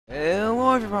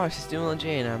Hello everybody, this is Dual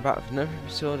J and I'm back with another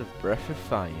episode of Breath of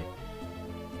Fire.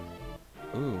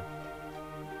 Ooh.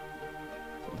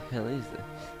 What the hell is this?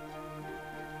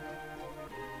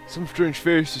 Some strange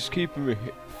force is keeping me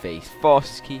force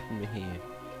is keeping me here.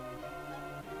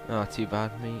 Oh, too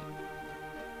bad, mate.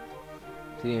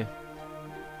 See ya.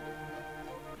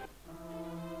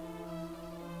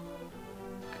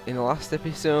 In the last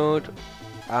episode,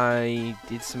 I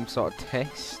did some sort of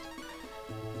test.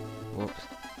 Whoops.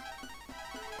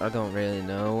 I don't really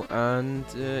know, and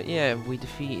yeah, we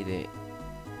defeated it.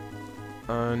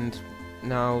 And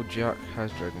now Jack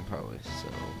has dragon powers, so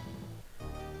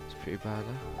it's pretty bad.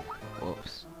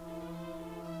 Whoops.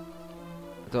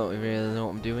 I don't really know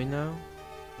what I'm doing now.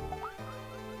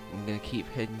 I'm gonna keep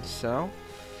heading south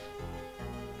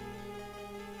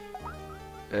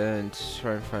and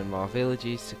try and find more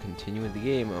villages to continue with the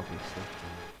game, obviously.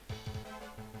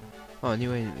 Oh,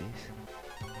 new enemies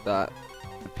that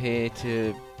appear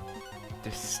to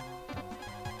just,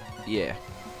 yeah,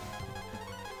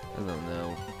 I don't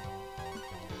know.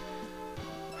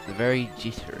 They're very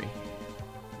jittery.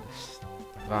 Just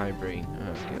vibrating.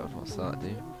 Oh god, what's that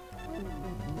do?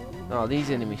 Oh,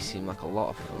 these enemies seem like a lot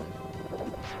of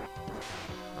fun.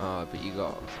 Oh, but you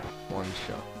got one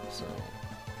shot, so.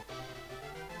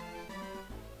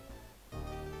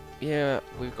 Yeah,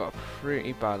 we've got a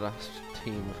pretty badass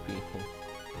team of people.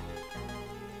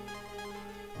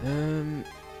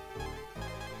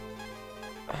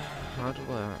 How do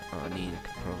I need a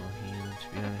controller here, to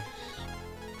be honest.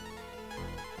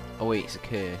 Oh wait, it's a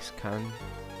curse,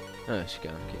 oh, she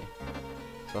can, okay.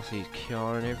 So I'll see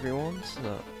curing everyone, so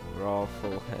that we're all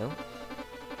full health.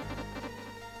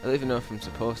 I don't even know if I'm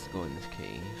supposed to go in this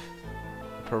cave.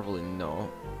 Probably not.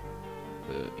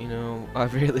 But, you know, I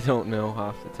really don't know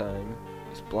half the time.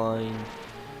 It's blind.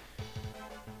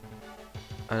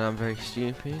 And I'm very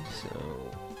stupid,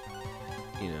 so,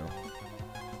 you know.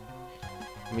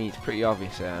 I mean, it's pretty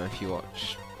obvious if you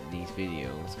watch these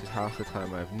videos, because half the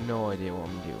time I have no idea what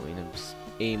I'm doing. I'm just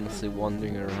aimlessly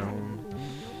wandering around.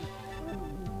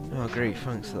 Oh great,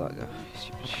 thanks for that guy,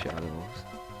 stupid shadows.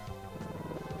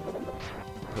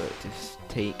 But just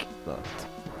take that.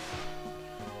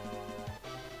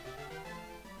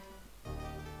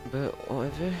 But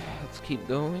whatever, let's keep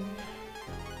going.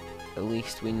 At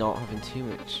least we're not having too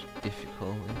much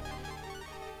difficulty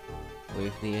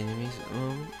with the enemies at the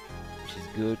moment. Which is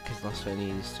good, because that's what I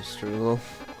need is to struggle.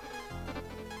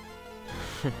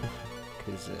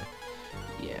 Because,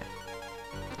 yeah.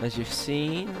 As you've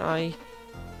seen, I'm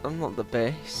not the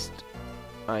best.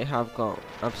 I have got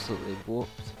absolutely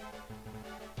whooped.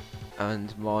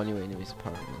 And more new enemies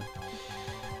apparently.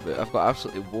 But I've got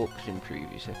absolutely whooped in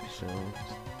previous episodes.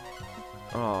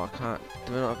 Oh, I can't.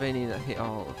 Do I not have any that hit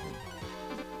all of them?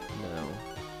 No.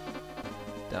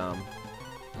 Damn.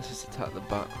 Let's just attack the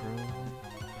back row.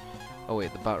 Oh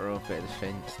wait, the back row better the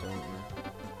fence, don't they?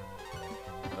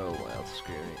 Oh well,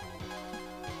 screw it.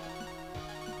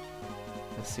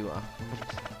 Let's see what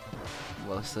happens.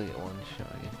 Well, I still get one shot,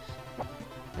 I guess.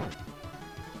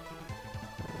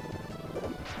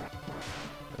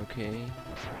 Okay.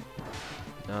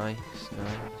 Nice,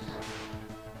 nice.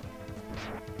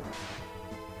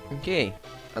 Okay,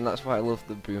 and that's why I love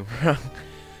the boomerang.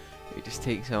 It just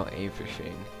takes out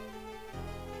everything.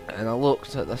 And I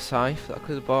looked at the scythe that I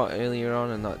could have bought earlier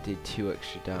on, and that did 2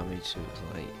 extra damage, so it's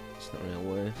like, it's not really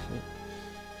worth it.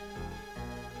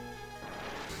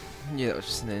 Yeah, that was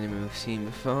just an enemy we've seen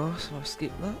before, so I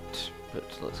skipped that. But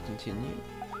let's continue.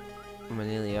 Am I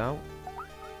nearly out?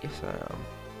 Yes, I am.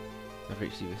 I've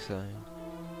reached the other side.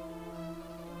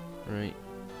 Right.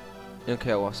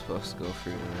 Okay, I was supposed to go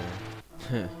through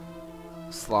there.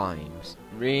 Slimes.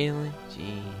 Really?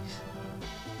 Jeez.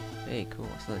 Hey, cool,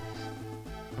 what's this?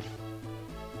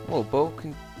 Well, Bo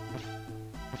can...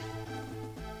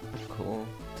 Cool.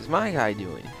 Does my guy do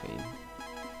anything?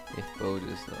 If Bo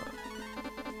does that.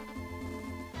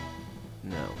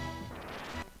 No.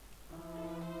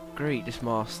 Great, just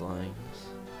more slimes.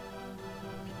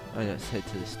 Alright, let's head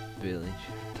to this village,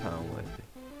 town, whatever.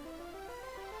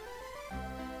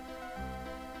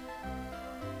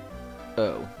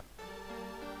 Oh.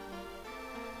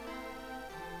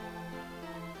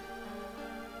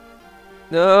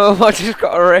 No, I just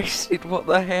got arrested, what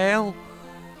the hell?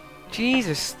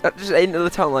 Jesus, that just entered the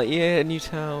town like, yeah, new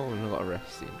town. I got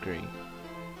arrested, great.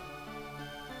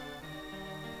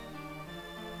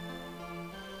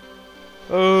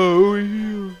 Oh,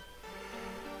 you.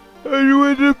 Are you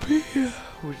in up here?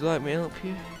 Would you like me to help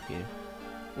you? Yeah.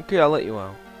 Okay, I'll let you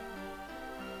out.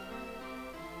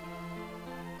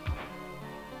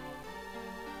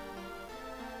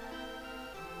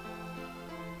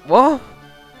 What?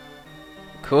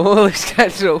 cool. This guy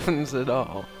just opens the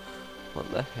door.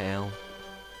 What the hell?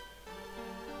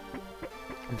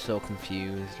 I'm so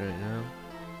confused right now.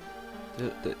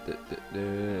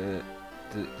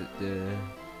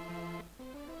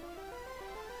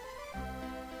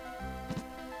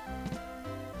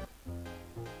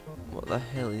 What the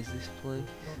hell is this place?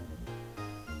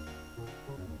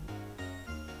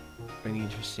 Any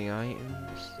interesting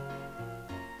items?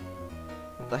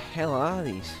 What the hell are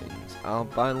these things? I'll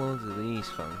buy loads of these,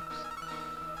 thanks.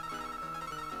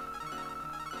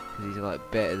 Because these are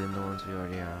like better than the ones we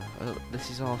already have. This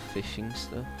is all fishing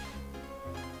stuff.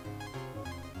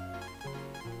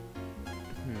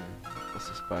 Let's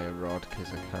just buy a rod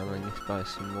because I can. I need to buy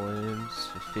some worms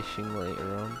for fishing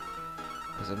later on.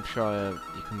 Because I'm sure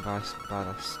you can buy some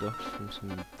badass stuff from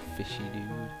some fishy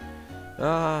dude.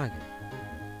 Ah!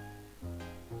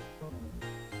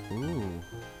 Ooh.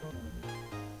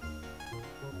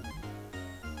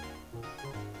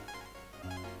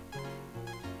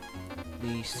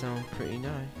 These sound pretty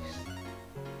nice.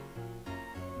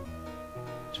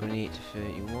 28 to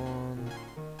 31.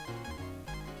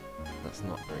 That's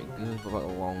not very good. What about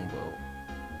a longbow?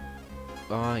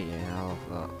 Oh yeah, I love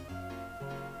that.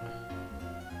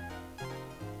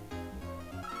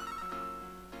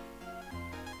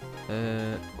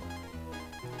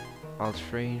 I'll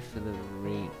trade for the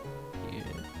ring. Yeah.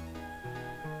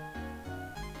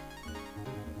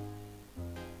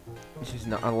 This is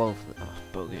not. I love the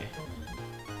buggy.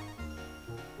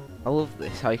 I love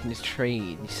this. How you can just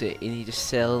trade. You see, and he just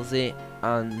sells it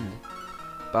and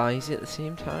buys it at the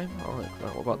same time. I like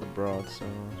that. What about the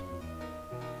broadsword?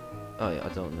 Oh yeah, I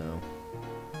don't know.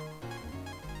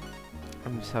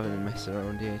 I'm just having a mess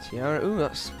around here. Tiara. Ooh,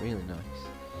 that's really nice.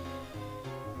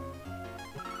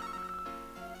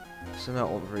 So that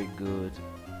not very good.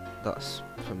 That's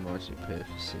for margin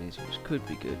purposes, which could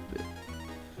be good, but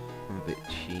I'm a bit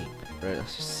cheap. Right,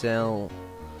 let's just sell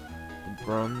the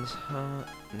bronze hat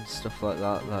and stuff like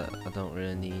that that I don't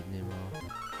really need anymore.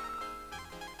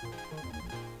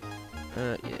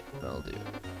 Yeah, that'll do.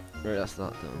 Right, that's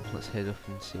that done. Let's head up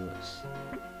and see what's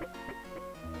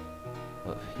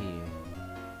up here.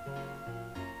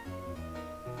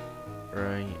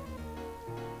 Right.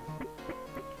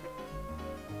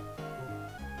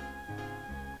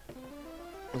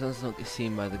 As long as it don't get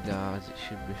seen by the guards, it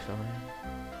should be fine.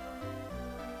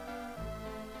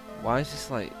 Why is this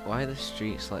like? Why are the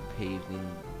streets like paved in?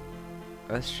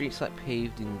 Are the streets like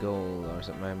paved in gold, or is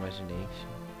it my imagination?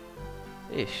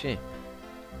 Hey, ship.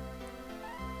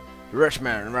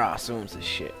 Rushman Ross owns the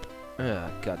ship. Ah,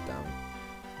 goddamn.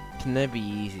 Can never be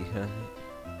easy, can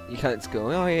it? You can't just go,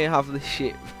 oh yeah, have the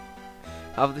ship.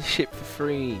 Have the ship for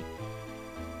free.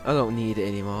 I don't need it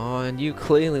anymore, and you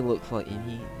clearly look like you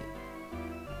need it.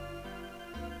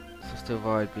 Just to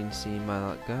avoid being seen by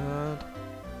that guard.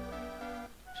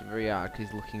 It's very hard because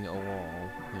he's looking at a wall.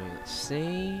 Anyway, let's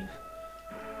save.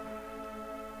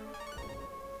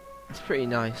 It's pretty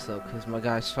nice though, because my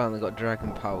guy's finally got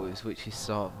dragon powers, which is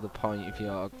sort of the point if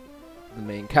you're the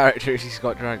main character. He's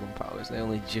got dragon powers. They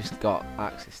only just got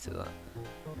access to that.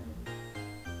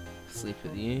 Sleep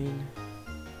at the inn.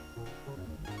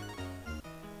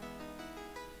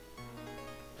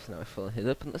 So now we're fully hit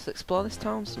up, and let's explore this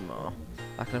town some more.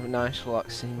 I can have a nice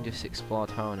relaxing just explore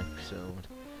town episode.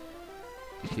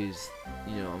 Because,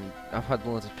 you know, I've had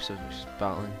loads of episodes which is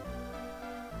battling.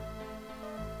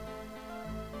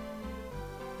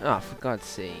 Ah, oh, for God's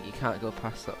sake, you can't go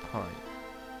past that point.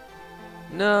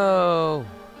 No!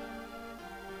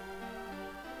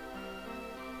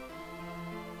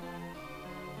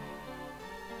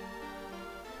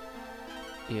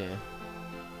 Yeah.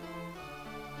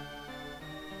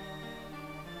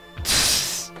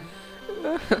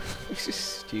 It's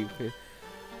just stupid.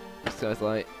 This guy's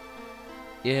like,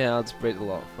 yeah, I'll just break the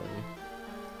lock for you.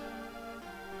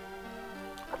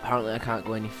 Apparently I can't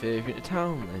go any further into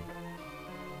town then.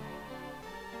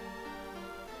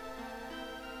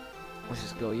 Let's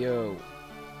just go, yo.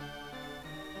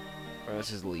 Or let's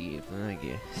just leave then, I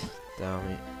guess. Damn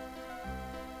it.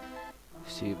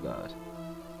 It's too bad.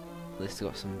 At least I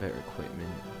got some better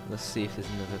equipment. Let's see if there's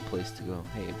another place to go.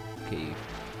 Hey, cave.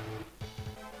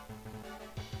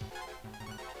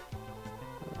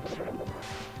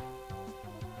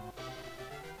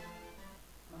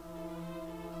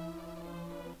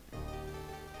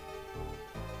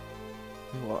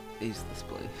 What is this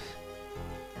place?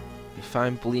 You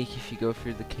find bleak if you go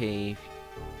through the cave.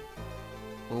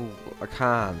 Oh, I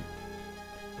can't.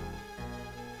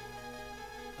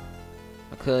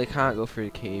 I clearly can't go through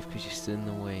the cave because you're still in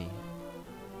the way.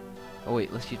 Oh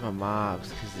wait, let's use my mobs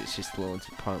because it's just loads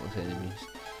of pointless enemies.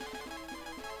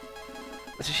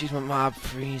 Let's just use my mob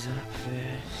freezer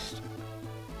first.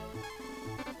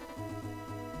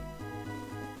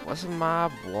 What's a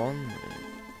mob 1?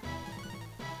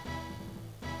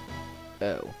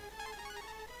 Oh.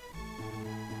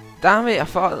 Damn it, I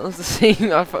thought that was the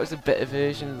same. I thought it was a better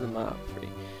version of the map 3.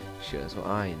 Shows what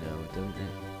I know, doesn't it?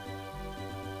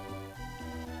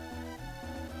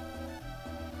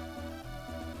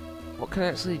 What can I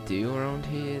actually do around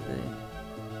here then?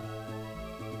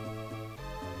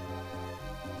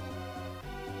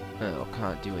 Oh, I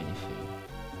can't do anything.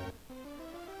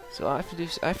 So I have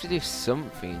to do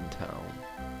something in town.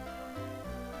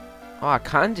 Oh, I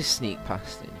can just sneak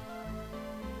past him.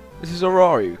 This is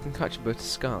Auria, you can catch a boat to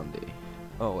Scandi.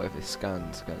 Oh, whatever,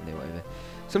 Scandi, whatever.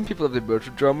 Some people have the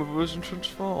ability to drum reverse and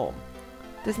transform.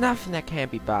 There's nothing that can't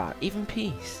be bad, even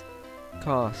peace. Of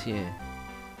course, yeah.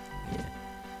 Yeah.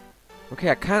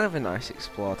 Okay, I kind of have a nice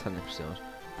explore 10 episode.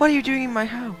 What are you doing in my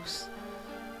house?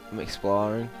 I'm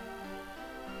exploring.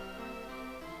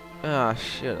 Ah,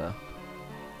 shut up.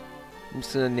 I'm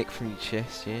just gonna nick from your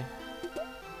chest, yeah?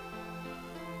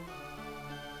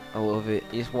 I love it.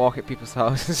 You just walk at people's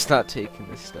houses and start taking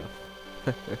this stuff.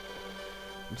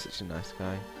 I'm such a nice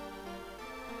guy.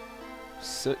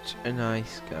 Such a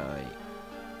nice guy.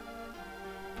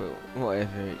 But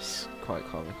whatever, it's quite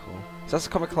comical. So that's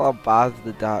comical how bad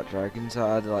the Dark Dragons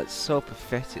are. They're like so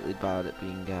pathetically bad at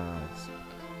being guards.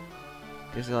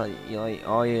 Because like, you're like,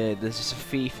 oh yeah, there's just a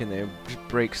thief in there who just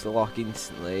breaks the lock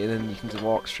instantly, and then you can just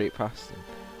walk straight past him.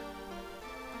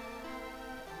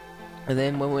 And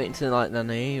then when we went into like the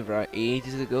nave, right,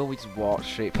 ages ago, we just walked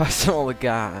straight past all the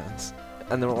guards,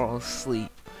 and they were all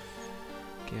asleep.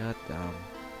 God damn.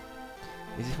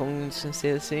 Is this one just gonna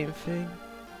say the same thing?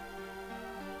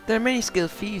 There are many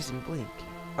skilled thieves in Bleak.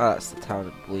 Oh, that's the town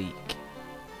of Bleak,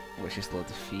 which is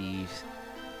loads of thieves.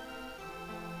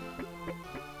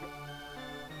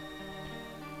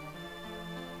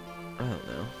 I don't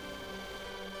know.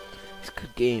 It's a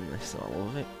good game, this, I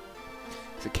love it.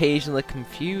 It's occasionally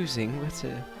confusing, but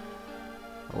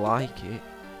I like it.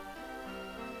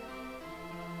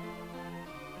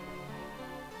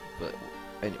 But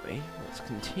anyway, let's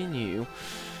continue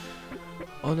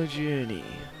on a journey.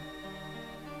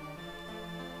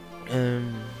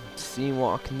 Seeing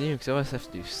what I can do, because I always have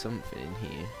to do something in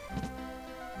here.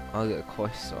 I'll get a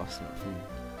quest or something.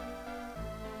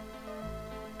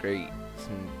 Great,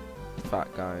 some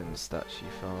fat guy in the statue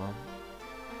farm.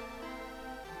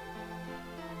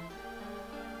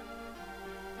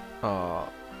 Oh.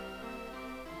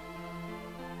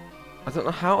 I don't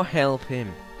know how to help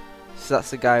him. So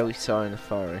that's the guy we saw in the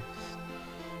forest.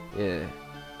 Yeah.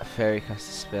 A fairy cast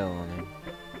a spell on him.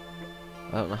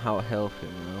 I don't know how to help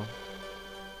him though.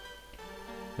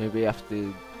 Maybe I have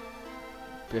to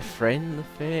befriend the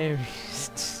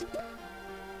fairies.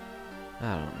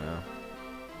 I don't know.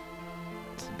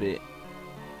 It's a bit...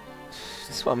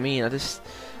 That's what I mean,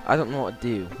 I don't know what to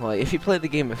do. Like, if you played the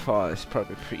game before, it's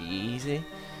probably pretty easy.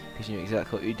 Because you know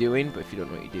exactly what you're doing, but if you don't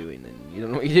know what you're doing, then you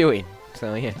don't know what you're doing.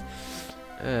 So yeah.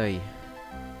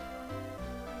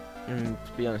 And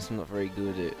to be honest, I'm not very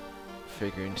good at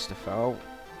figuring stuff out.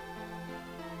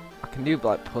 I can do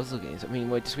like puzzle games. I mean,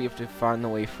 we have to find the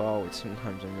way forward.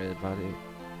 Sometimes I'm really bad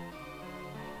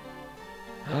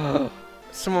at it.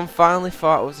 Someone finally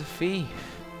thought I was a thief.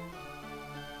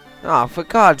 Oh, for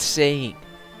God's sake.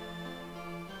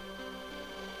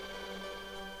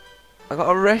 I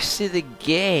got arrested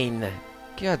again.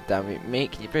 God damn it,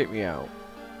 mate, can you break me out?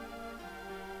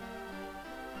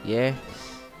 Yes.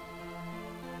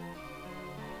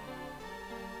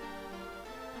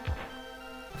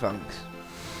 Thanks.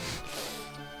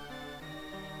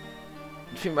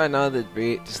 I think by now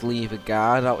they'd just leave a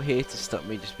guard out here to stop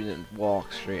me just being able to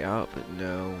walk straight out, but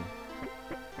no.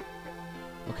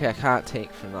 Okay, I can't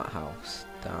take from that house.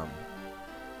 Damn.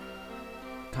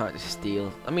 Can't just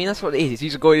steal. I mean, that's what it is. You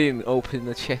just go in and open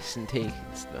the chest and take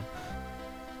stuff.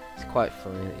 It's quite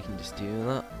funny that you can just do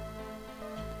that.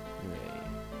 Anyway,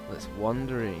 let's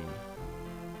wander in.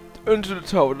 To enter the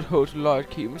tower to hold the light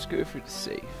key, must go through the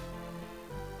safe.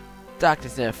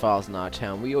 Darkness never falls in our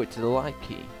town. We owe it to the light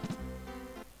key.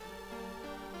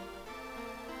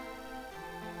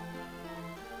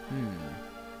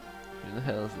 Who the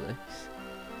hell is this?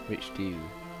 Rich dude.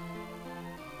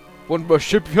 One bus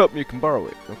should be up, you can borrow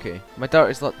it. Okay. My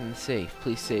daughter's locked in the safe.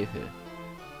 Please save her.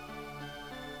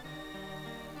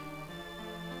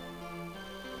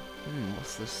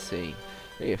 What's the safe?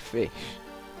 Hey, a fish.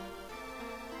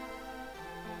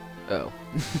 Oh.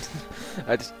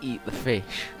 I just eat the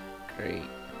fish. Great.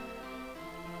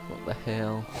 What the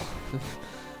hell?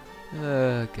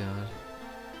 Oh god.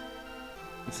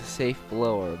 It's a safe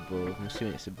below or above? I'm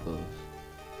assuming it's above.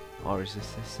 Or is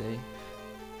this the safe?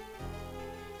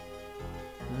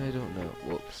 I don't know.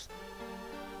 Whoops.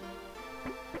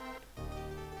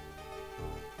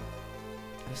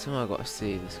 Somehow I gotta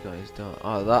see this guy's door.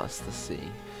 Oh, that's the safe.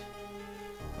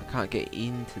 I can't get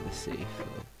into the safe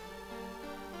though.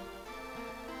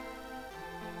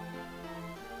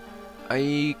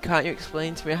 Can't you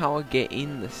explain to me how I get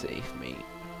in the safe, mate?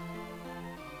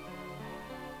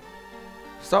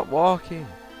 Stop walking.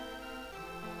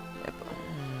 Yeah,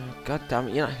 but, God damn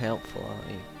it, you're not helpful, are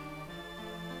you?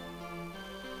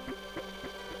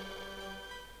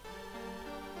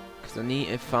 Because I need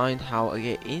to find how to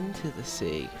get into the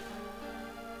safe.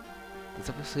 There's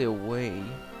obviously a way.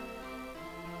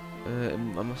 I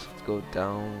must have to go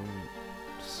down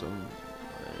some.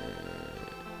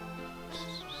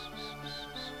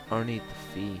 I need the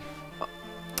thief.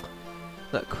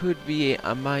 That could be it.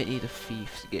 I might need a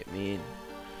thief to get me in.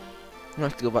 I'm gonna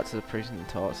have to go back to the prison and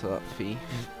talk to that thief.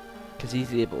 Because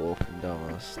he's able to open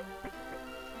doors.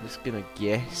 I'm just gonna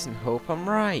guess and hope I'm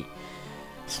right.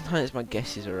 Sometimes my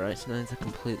guesses are right, sometimes they're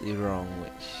completely wrong,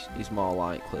 which is more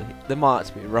likely. They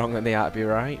might be wrong and they ought to be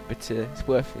right, but it's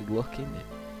worth a look, isn't it?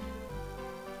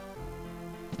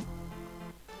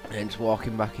 And just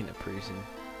walking back into prison.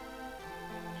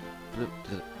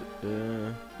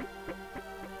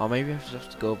 Or maybe I just have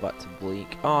to go back to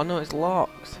Bleak. Oh no, it's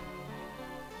locked.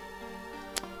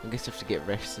 I guess I have to get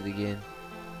rested again.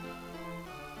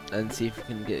 And see if we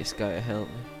can get this guy to help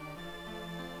me.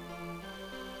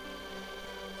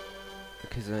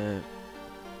 Because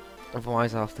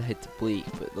otherwise I'll have to head to Bleak,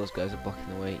 but those guys are blocking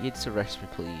the way. You'd arrest me,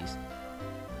 please.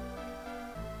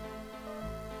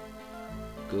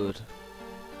 Good.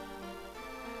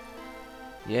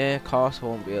 Yeah, of course I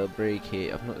won't be able to break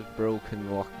it. I've not broken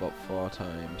the lock about 4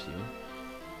 times, you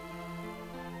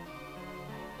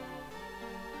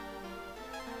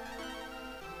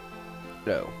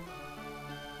know. No.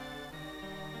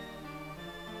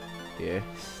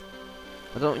 Yes.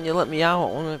 I don't want you to let me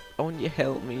out. I want you to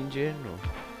help me in general.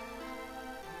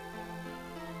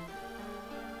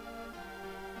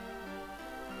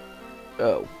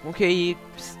 Oh, okay. You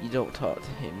don't talk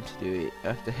to him to do it. I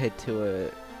have to head to a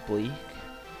Bleak.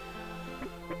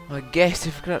 I guess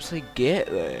if I could actually get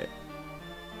there.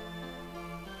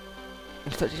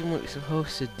 If that isn't what you're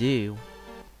supposed to do.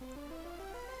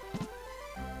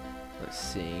 Let's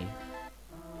see.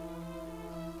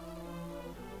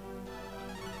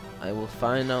 I will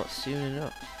find out soon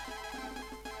enough.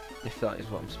 If that is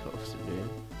what I'm supposed to do.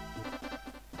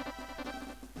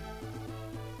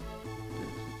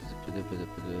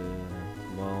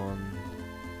 Come on.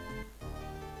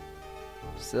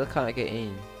 Still can't get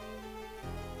in.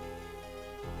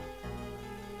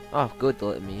 Oh, good, they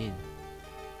let me in.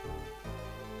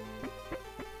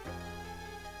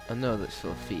 I know that's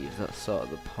for thieves, that's sort of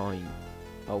the point.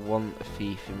 I want a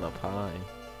thief in my pie.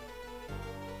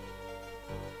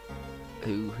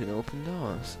 Who can open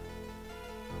doors?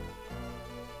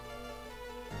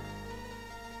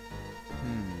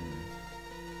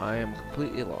 I am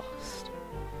completely lost.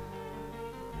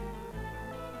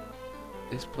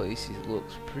 This place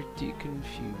looks pretty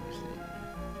confusing.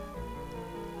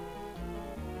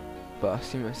 But I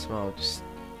see my smile just...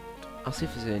 I'll see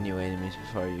if there's any new enemies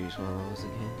before I use one of those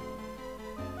again.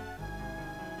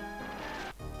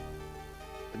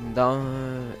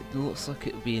 And it looks like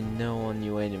it'll be no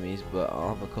new enemies, but I'll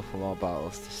have a couple more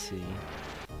battles to see.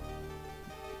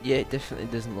 Yeah, it definitely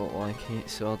doesn't look like it,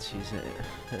 so I'll just use it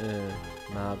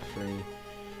map free,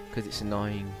 because it's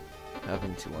annoying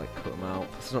having to like cut them out,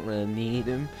 because I don't really need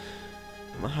them.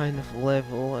 I'm a high enough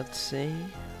level, I'd say.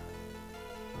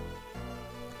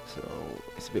 So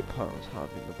it's a bit pointless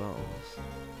having the battles.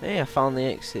 Hey, I found the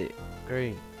exit.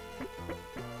 Great.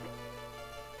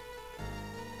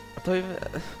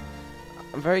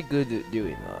 I'm very good at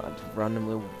doing that. I'd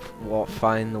randomly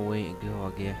find the way to go,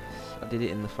 I guess. I did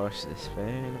it in the first of this fair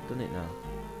and I've done it now.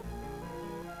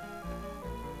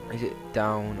 Is it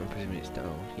down? I'm presuming it's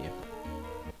down here.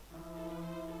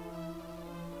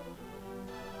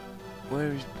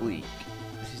 Where is Bleak?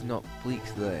 This is not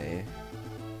Bleak's there,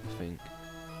 I think.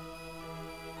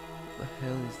 What the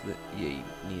hell is that? Yeah, you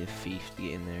need a thief to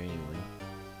get in there anyway.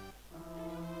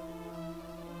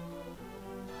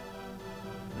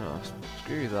 No,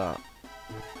 screw that.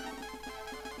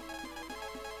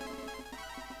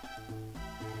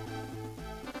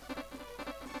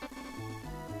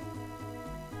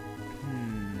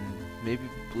 Maybe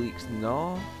Bleak's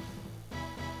north?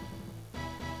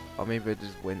 Or maybe I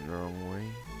just went the wrong way.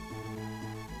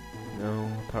 No,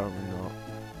 apparently not.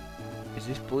 Is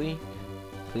this Bleak?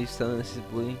 Please tell me this is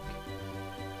Bleak.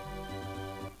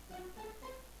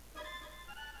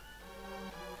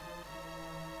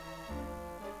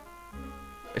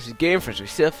 This is game friends, we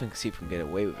still think see if we can get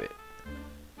away with it.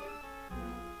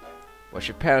 Watch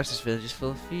your parents, this village is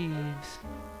full of thieves.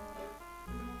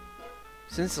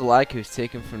 Since the light was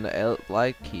taken from the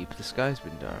light keep, the sky's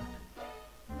been dark.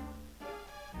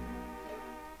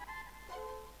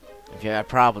 If you have a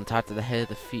problem, talk to the head of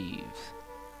the thieves.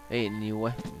 Hey, new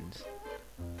weapons.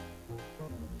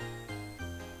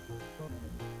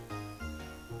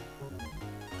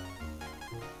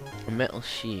 A metal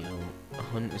shield, a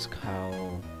hunter's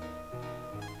cowl,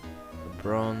 a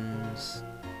bronze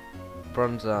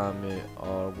armor,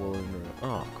 or woolen.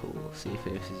 Oh, cool. See if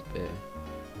this is better.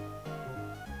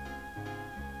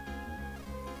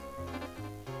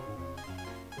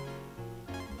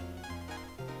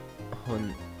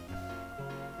 Hunt.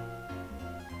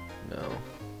 No.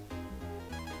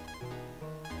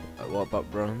 What about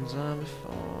bronze armor?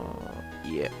 Oh,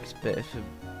 yeah, it's better for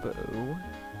bow.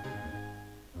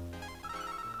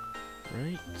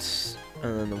 Right,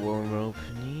 and then the woolen robe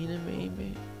for Nina,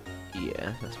 maybe?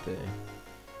 Yeah, that's better.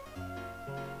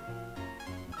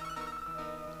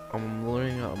 I'm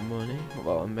running out of money. What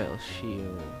about a metal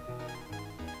shield?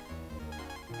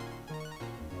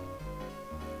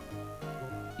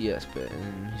 Yeah, that's better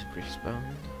than his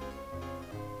wristband.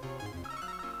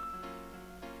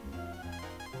 I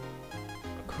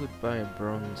could buy a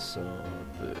bronze sword,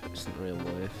 but it's not really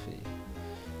worth it.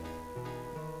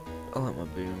 I like my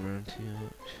boomerang too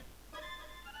much.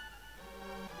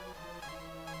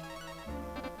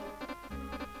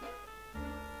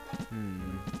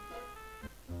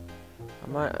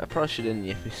 I probably should end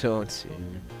the episode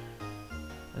soon.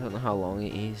 I don't know how long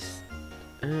it is.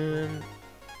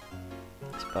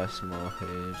 Let's buy some more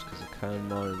herbs because I can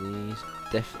more of these.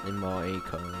 Definitely more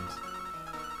acorns.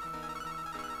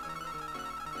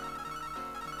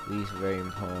 These are very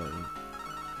important.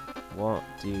 What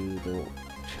do the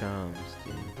charms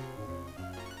do?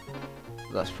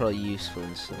 That's probably useful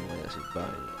in some way. Let's buy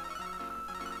it.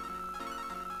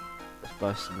 Let's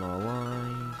buy some more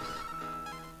lives.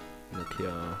 And a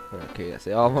cure. Okay, that's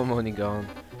it. All my money gone.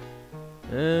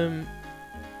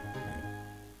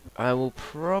 I will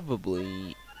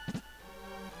probably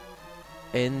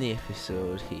end the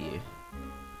episode here.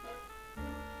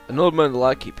 An old man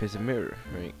like keep is a mirror,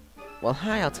 right? Well,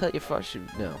 hi, I'll tell you if I should.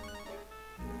 No.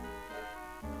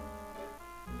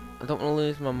 I don't want to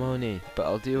lose my money, but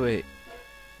I'll do it.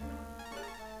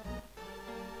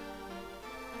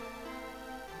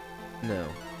 No.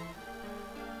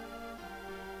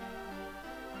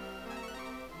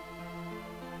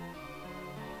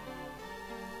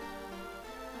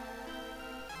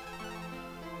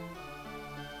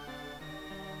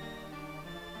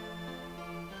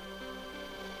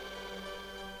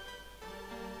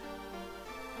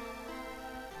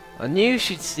 I knew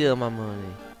she'd steal my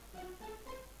money.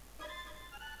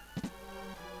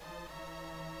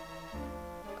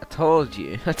 I told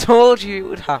you it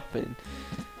would happen.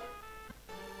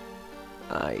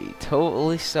 I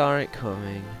totally saw it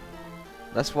coming.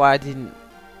 That's why I didn't.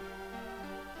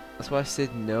 That's why I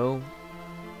said no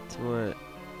to it.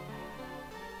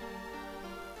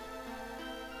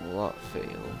 Well, that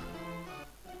failed.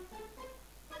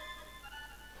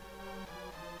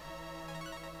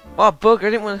 Oh, bugger,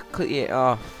 I didn't want to click it.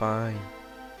 Oh, fine.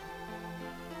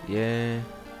 Yeah.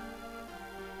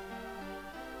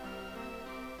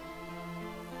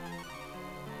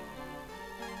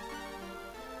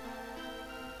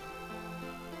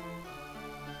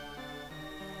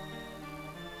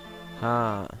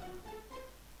 Ha.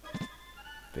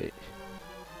 Bitch.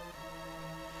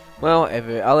 Well,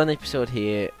 whatever. I'll end the episode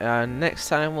here. And next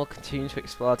time we'll continue to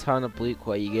explore Town of Bleak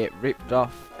where you get ripped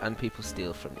off and people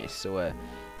steal from you. So,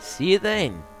 see you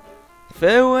then.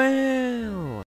 Farewell.